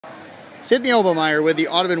Sydney Obermeier with the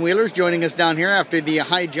Audubon Wheelers joining us down here after the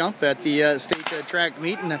high jump at the state track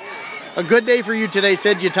meet. And a good day for you today,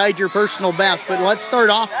 Sid. You tied your personal best, but let's start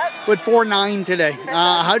off with 4.9 today.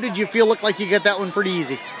 How did you feel? Looked like you got that one pretty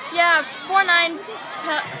easy. Yeah, 4.9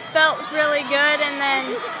 felt really good, and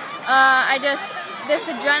then this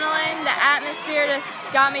adrenaline, the atmosphere just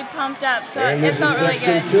got me pumped up, so it felt really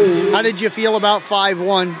good. How did you feel about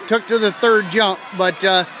 5.1? Took to the third jump, but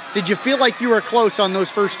did you feel like you were close on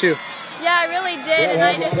those first two? Yeah, I really did, and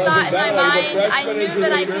I just thought in my mind, I knew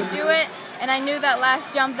that I could do it, and I knew that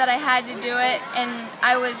last jump that I had to do it, and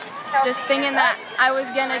I was just thinking that I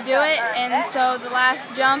was going to do it, and so the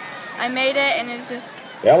last jump, I made it, and it was just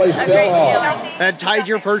a great feeling. That tied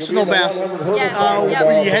your personal best.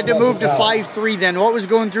 Yes. You had to move to 5.3 then. What was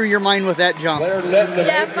going through your mind with that jump?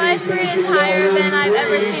 Yeah, 5.3 is higher than I've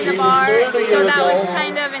ever seen the bar, so that was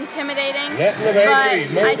kind of intimidating.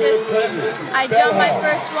 But I jumped my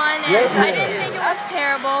first one, and I didn't think it was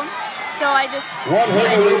terrible. So I kept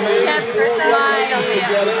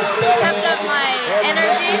up my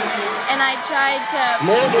energy, and I tried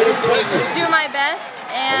to just do my best,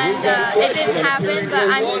 and it didn't happen, but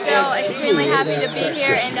I'm still extremely happy to be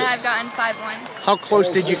here and to have gotten 5.1. How close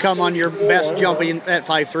did you come on your best jumping at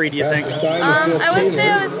 5.3, do you think? I would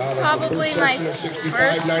say it was probably my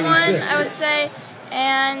first one, I would say,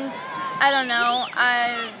 and I don't know,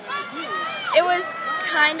 it was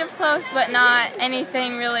kind of close, but not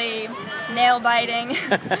anything really nail-biting.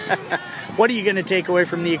 What are you going to take away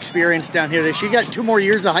from the experience down here? You got 2 more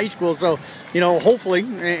years of high school, so, hopefully,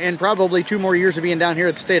 and probably 2 more years of being down here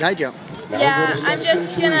at the state high jump. Yeah, I'm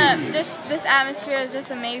just this atmosphere is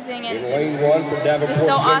just amazing, and it's just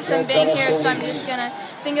so awesome being here, so I'm just going to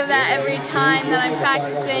think of that every time that I'm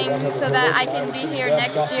practicing so that I can be here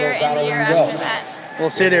next year and the year after that. Well,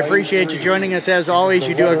 Sid, I appreciate you joining us as always.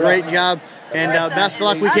 You do a great job, and best of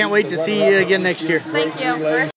luck. We can't wait to see you again next year. Thank you.